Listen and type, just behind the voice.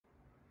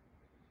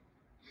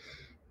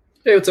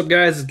Hey, what's up,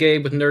 guys? It's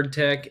Gabe with Nerd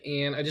Tech,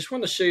 and I just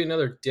want to show you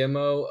another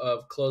demo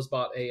of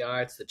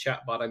Closebot.Ai. It's the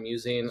chatbot I'm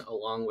using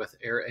along with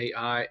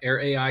air.ai.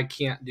 Air.ai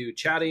can't do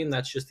chatting,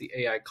 that's just the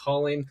AI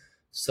calling.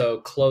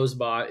 So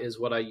Closebot is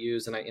what I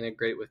use, and I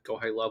integrate with Go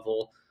High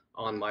Level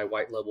on my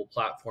white label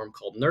platform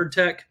called Nerd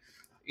Tech.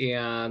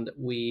 And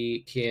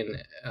we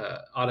can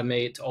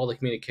automate all the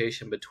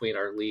communication between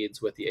our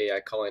leads with the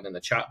AI calling and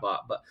the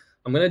chatbot. But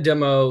I'm going to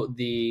demo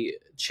the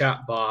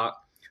chatbot.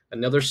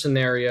 Another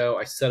scenario,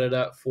 I set it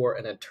up for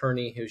an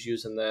attorney who's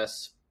using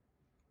this,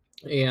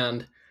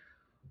 and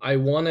I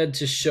wanted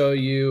to show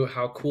you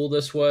how cool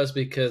this was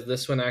because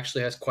this one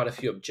actually has quite a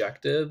few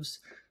objectives.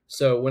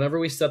 So whenever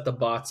we set the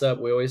bots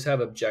up, we always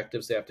have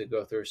objectives they have to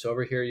go through. So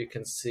over here you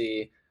can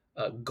see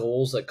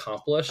goals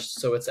accomplished.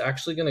 So it's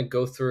actually going to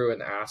go through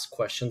and ask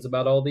questions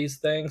about all these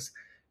things.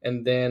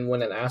 And then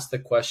when it asks the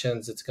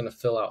questions, it's going to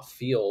fill out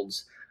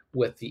fields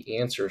with the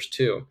answers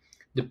too.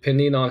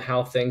 Depending on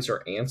how things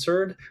are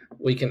answered,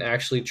 we can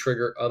actually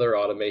trigger other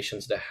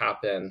automations to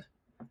happen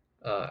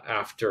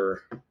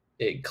after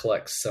it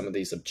collects some of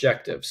these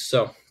objectives.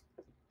 So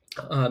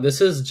this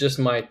is just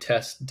my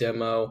test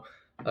demo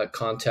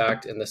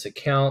contact in this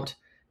account,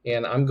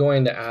 and I'm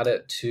going to add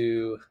it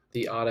to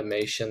the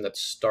automation that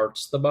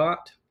starts the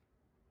bot.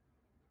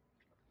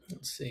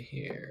 Let's see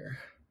here.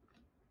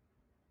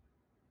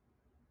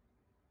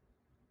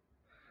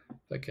 If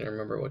I can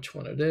remember which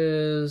one it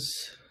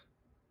is.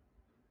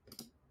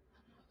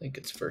 I think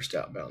it's first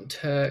outbound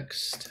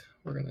text.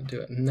 We're going to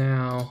do it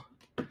now.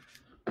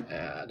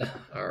 Add.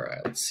 All right,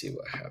 let's see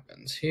what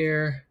happens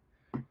here.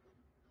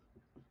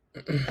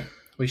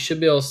 We should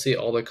be able to see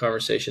all the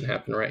conversation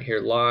happen right here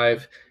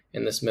live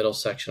in this middle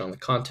section on the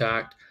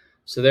contact.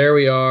 So there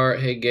we are.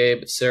 Hey, Gabe,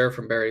 it's Sarah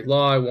from Barry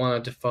Law. I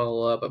wanted to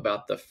follow up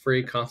about the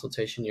free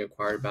consultation you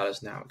inquired about.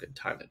 Is now a good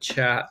time to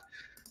chat?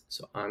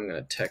 So I'm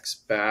going to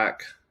text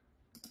back.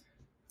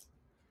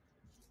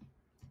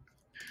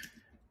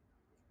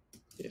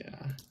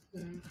 Yeah.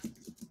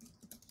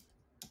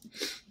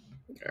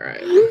 All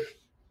right.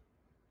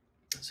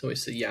 So we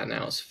say, yeah,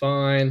 now it's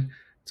fine.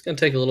 It's going to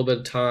take a little bit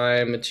of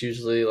time. It's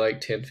usually like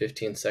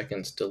 10-15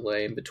 seconds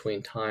delay in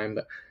between time.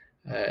 But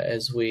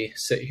as we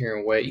sit here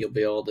and wait, you'll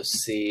be able to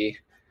see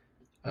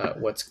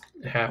what's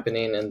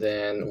happening. And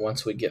then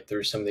once we get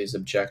through some of these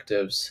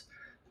objectives,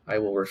 I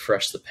will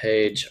refresh the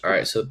page. All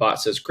right, so the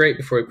bot says, great.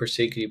 Before we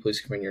proceed, could you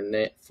please come in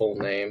your full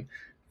name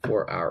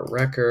for our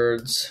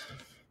records?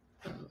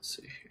 Let's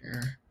see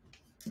here.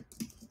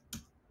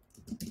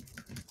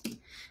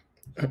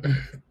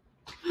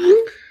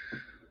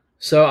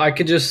 So I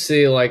could just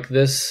see like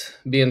this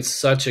being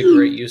such a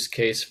great use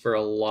case for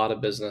a lot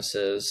of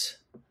businesses.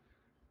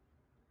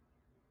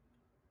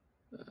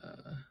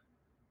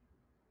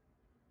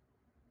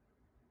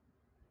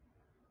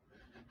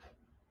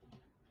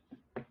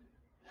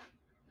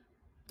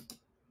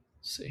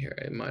 See here,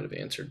 I might have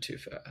answered too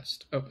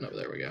fast. Oh, no,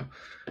 there we go.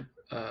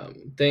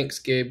 Thanks,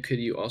 Gabe. Could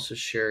you also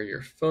share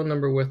your phone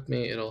number with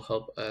me? It'll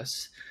help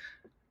us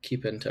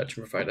keep in touch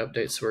and provide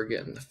updates. So we're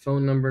getting the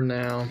phone number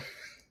now.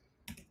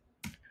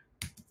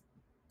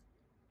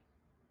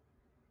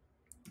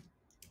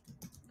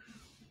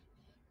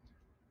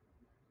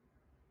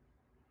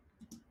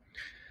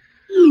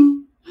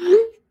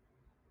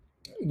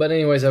 But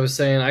anyways, I was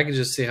saying I could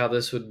just see how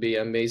this would be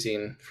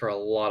amazing for a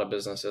lot of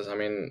businesses. I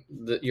mean,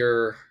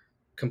 you're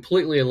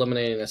completely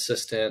eliminating an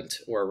assistant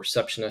or a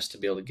receptionist to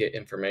be able to get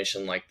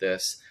information like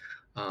this.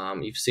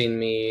 You've seen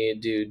me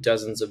do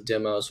dozens of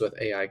demos with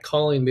AI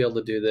calling, be able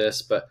to do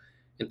this, but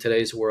in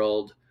today's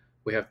world,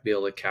 we have to be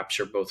able to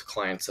capture both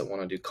clients that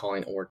want to do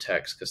calling or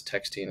text, because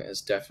texting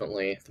is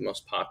definitely the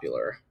most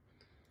popular.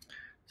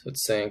 So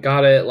it's saying,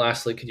 got it.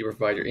 Lastly, could you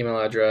provide your email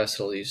address?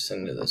 It'll you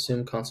send to the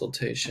Zoom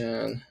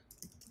consultation.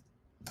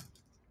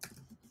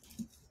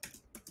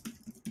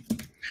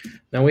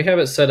 Now we have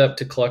it set up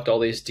to collect all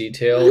these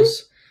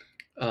details.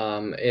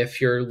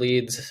 If your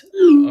leads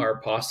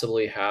are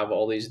possibly have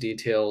all these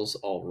details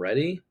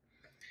already,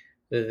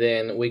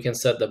 then we can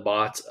set the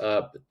bots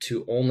up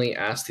to only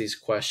ask these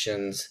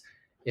questions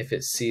if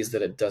it sees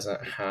that it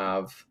doesn't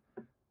have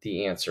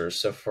the answers.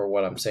 So for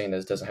what I'm saying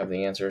is doesn't have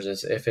the answers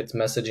is if it's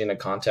messaging a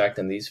contact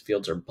and these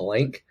fields are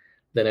blank,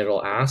 then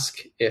it'll ask.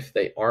 If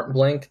they aren't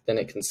blank, then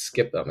it can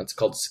skip them. It's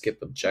called skip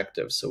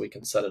objectives. So we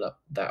can set it up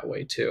that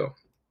way too.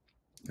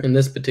 In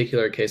this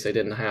particular case, I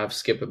didn't have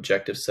skip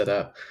objectives set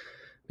up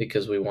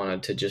because we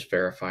wanted to just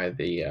verify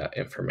the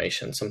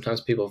information.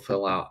 Sometimes people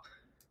fill out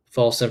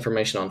false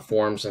information on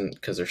forms and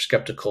because they're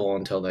skeptical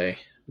until they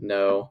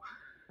know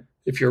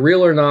if you're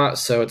real or not.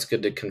 So it's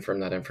good to confirm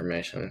that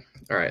information.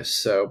 All right,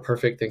 so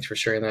perfect. Thanks for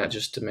sharing that.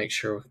 Just to make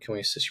sure, can we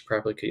assist you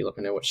properly? Could you let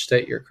me know which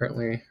state you're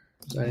currently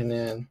residing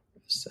in?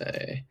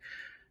 Say,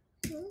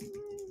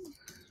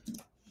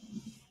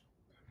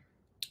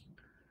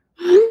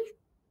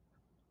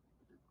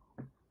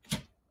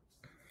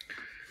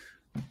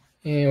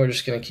 and we're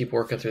just going to keep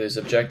working through these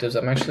objectives.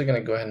 I'm actually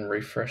going to go ahead and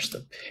refresh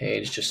the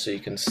page just so you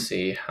can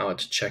see how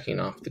it's checking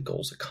off the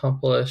goals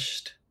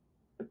accomplished.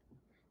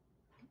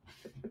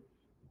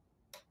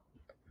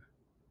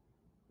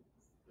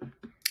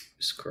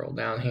 Scroll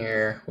down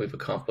here. We've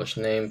accomplished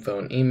name,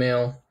 phone,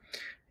 email.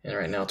 And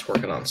right now it's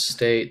working on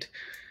state.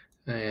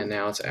 And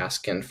now it's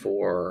asking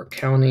for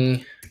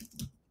county.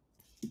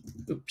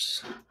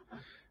 Oops.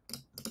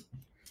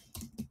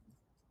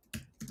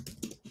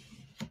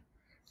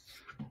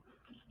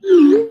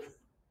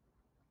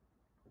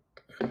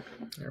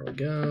 There we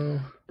go.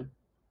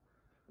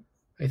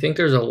 I think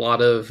there's a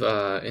lot of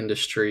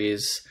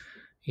industries,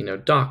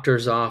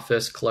 doctor's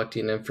office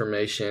collecting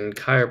information,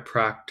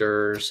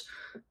 chiropractors,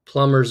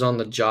 plumbers on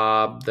the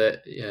job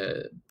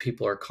that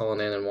people are calling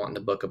in and wanting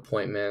to book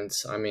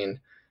appointments. I mean,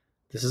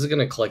 this is going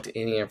to collect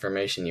any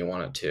information you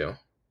want it to.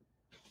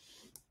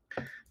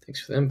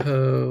 Thanks for the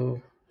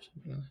info.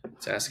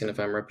 It's asking if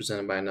I'm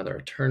represented by another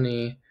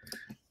attorney.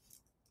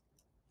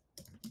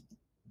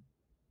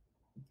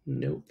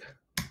 Nope.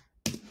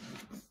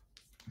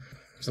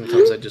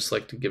 Sometimes I just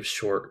like to give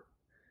short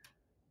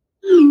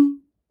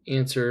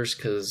answers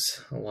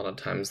because a lot of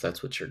times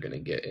that's what you're going to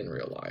get in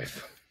real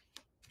life.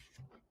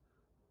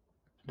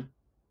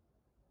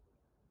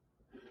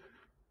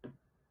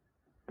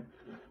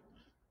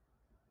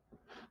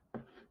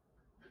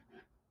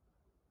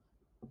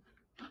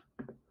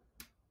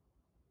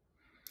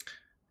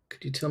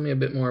 Could you tell me a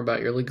bit more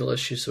about your legal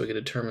issues so we can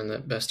determine the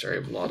best area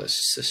of law to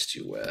assist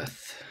you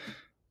with?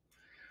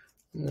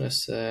 I'm going to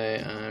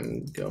say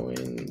I'm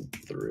going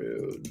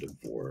through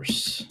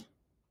divorce.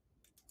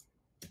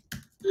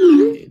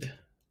 Need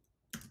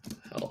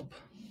help.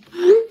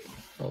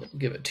 I'll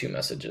give it 2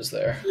 messages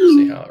there.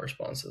 See how it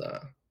responds to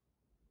that.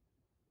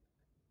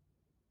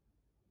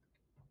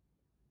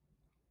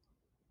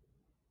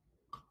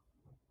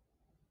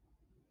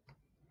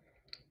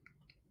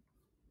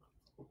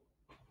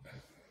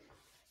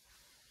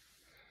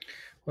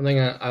 One thing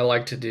I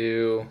like to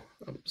do,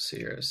 let's see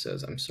here, it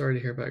says, I'm sorry to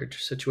hear about your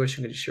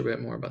situation. Could you share a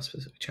bit more about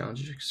specific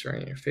challenges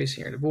you're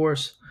facing in your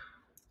divorce?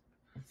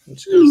 I'm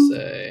just going to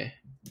say,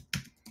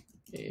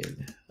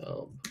 need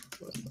help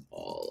with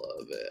all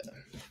of it.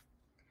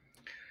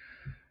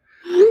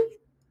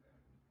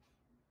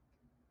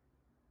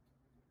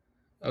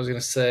 I was going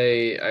to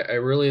say, I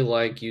really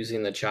like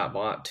using the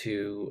chatbot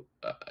to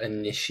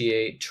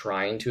initiate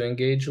trying to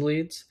engage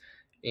leads.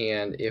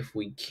 And if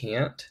we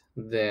can't,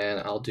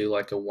 then I'll do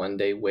like a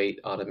 1-day wait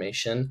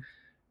automation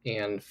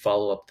and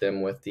follow up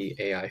them with the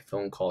AI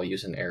phone call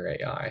using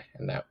air.ai.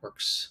 And that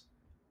works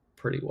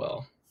pretty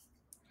well.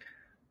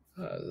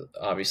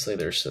 Obviously,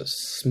 there's a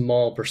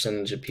small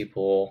percentage of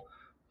people,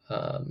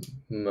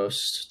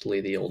 mostly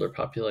the older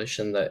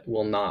population, that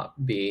will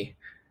not be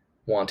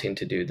wanting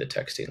to do the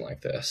texting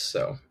like this.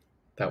 So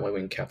that way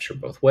we can capture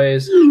both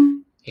ways.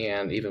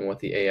 And even with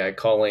the AI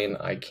calling,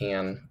 I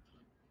can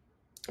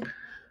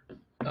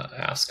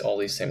ask all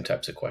these same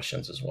types of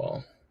questions as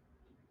well.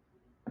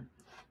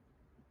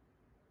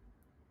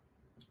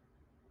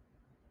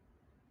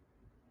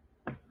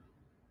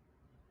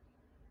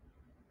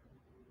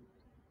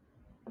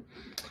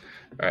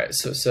 All right,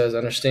 so it says,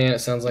 understand, it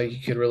sounds like you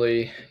could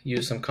really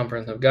use some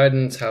comprehensive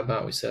guidance. How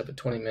about we set up a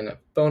 20-minute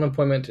phone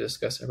appointment to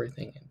discuss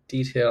everything in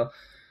detail?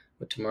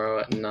 But tomorrow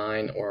at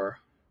 9 or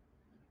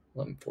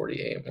 11:40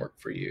 a.m. work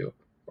for you,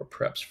 or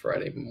perhaps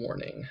Friday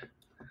morning.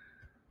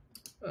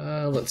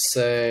 Let's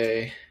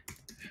say,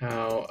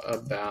 how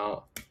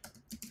about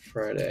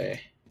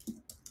Friday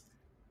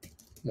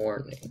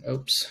morning?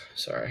 Oops,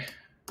 sorry.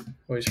 I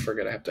always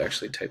forget I have to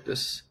actually type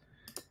this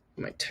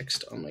in my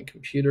text on my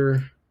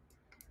computer.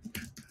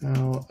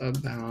 How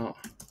about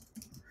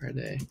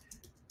Friday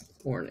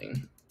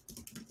morning?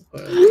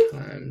 What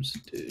times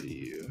do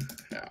you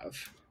have?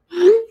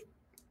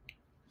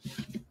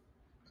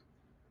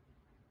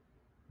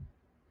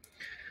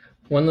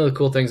 One of the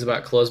cool things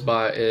about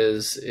Closebot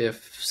is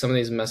if some of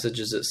these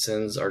messages it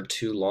sends are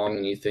too long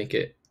and you think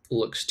it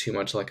looks too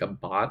much like a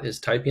bot is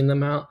typing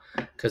them out,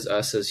 because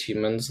us as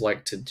humans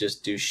like to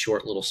just do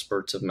short little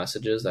spurts of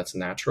messages, that's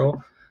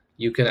natural.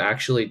 You can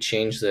actually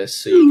change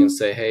this so you can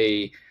say,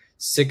 hey,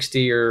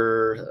 60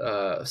 or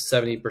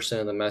 70%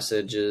 of the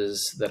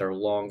messages that are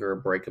longer,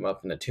 break them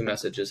up into 2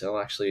 messages. It'll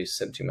actually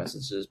send 2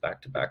 messages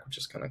back to back, which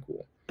is kind of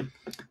cool.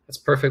 That's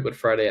perfect. With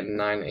Friday at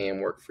 9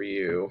 a.m. work for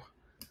you?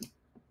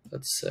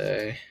 Let's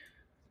say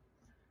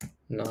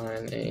 9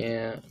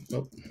 a.m.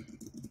 Oh,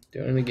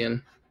 doing it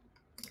again.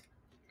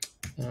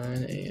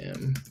 9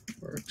 a.m.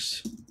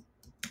 works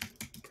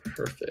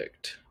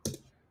perfect.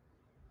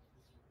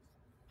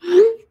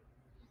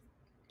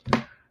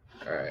 All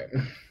right.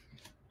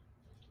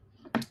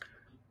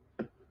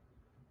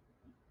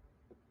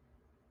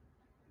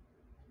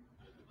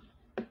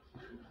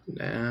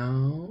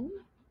 Now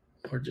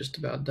we're just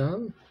about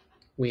done.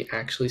 We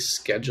actually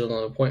scheduled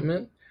an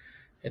appointment.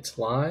 It's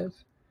live.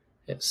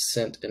 It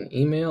sent an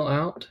email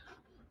out.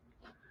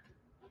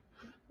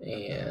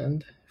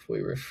 And if we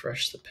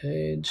refresh the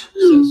page,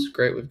 it says,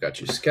 great, we've got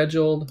you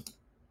scheduled.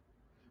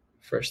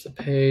 Refresh the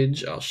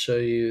page. I'll show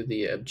you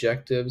the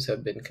objectives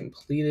have been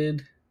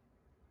completed.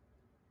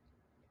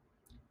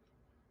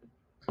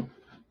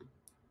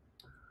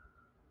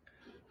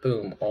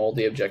 Boom, all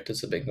the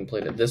objectives have been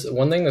completed. This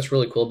one thing that's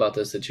really cool about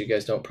this that you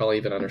guys don't probably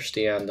even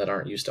understand that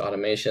aren't used to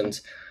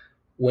automations.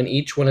 when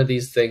each one of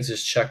these things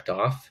is checked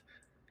off,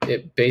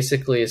 it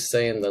basically is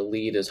saying the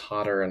lead is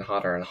hotter and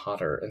hotter and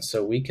hotter. And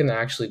so we can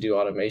actually do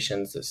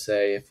automations that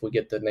say if we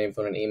get the name,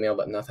 phone, and email,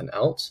 but nothing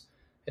else,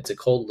 it's a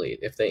cold lead.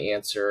 If they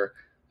answer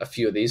a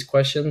few of these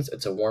questions,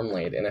 it's a warm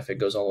lead. And if it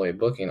goes all the way to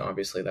booking,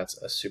 obviously that's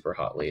a super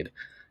hot lead.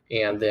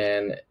 And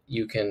then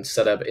you can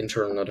set up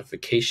internal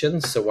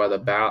notifications. So while the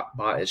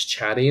bot is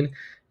chatting,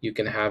 you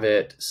can have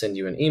it send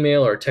you an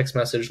email or a text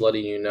message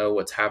letting you know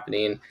what's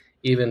happening.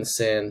 Even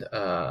send,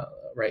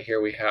 right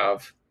here we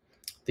have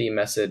the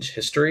message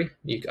history.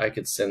 I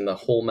could send the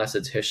whole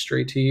message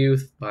history to you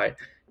by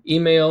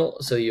email,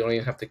 so you don't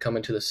even have to come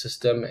into the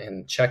system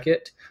and check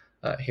it.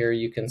 Here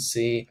you can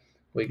see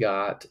we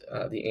got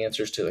the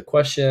answers to the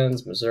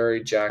questions: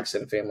 Missouri,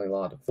 Jackson, family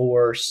law,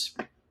 divorce.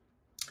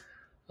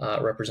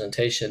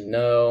 Representation,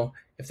 no.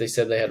 If they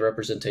said they had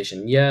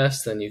representation,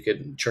 yes, then you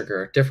could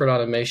trigger a different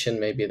automation.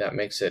 Maybe that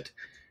makes it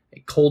a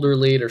colder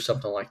lead or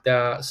something like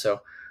that. So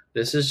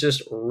this is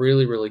just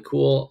really, really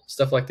cool.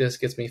 Stuff like this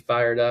gets me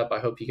fired up. I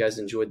hope you guys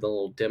enjoyed the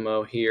little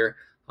demo here.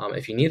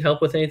 If you need help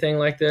with anything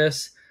like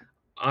this,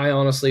 I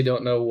honestly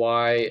don't know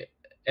why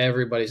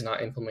everybody's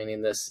not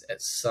implementing this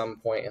at some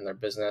point in their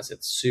business.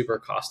 It's super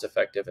cost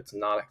effective. It's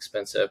not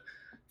expensive.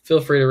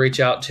 Feel free to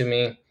reach out to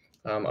me.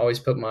 I always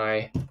put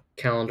my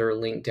calendar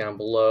link down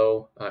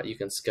below. You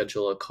can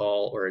schedule a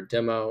call or a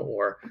demo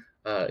or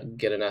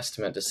get an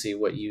estimate to see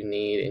what you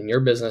need in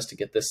your business to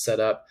get this set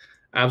up.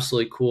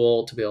 Absolutely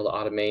cool to be able to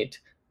automate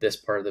this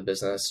part of the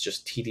business.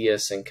 Just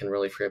tedious and can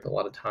really free up a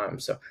lot of time.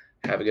 So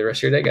have a good rest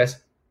of your day, guys.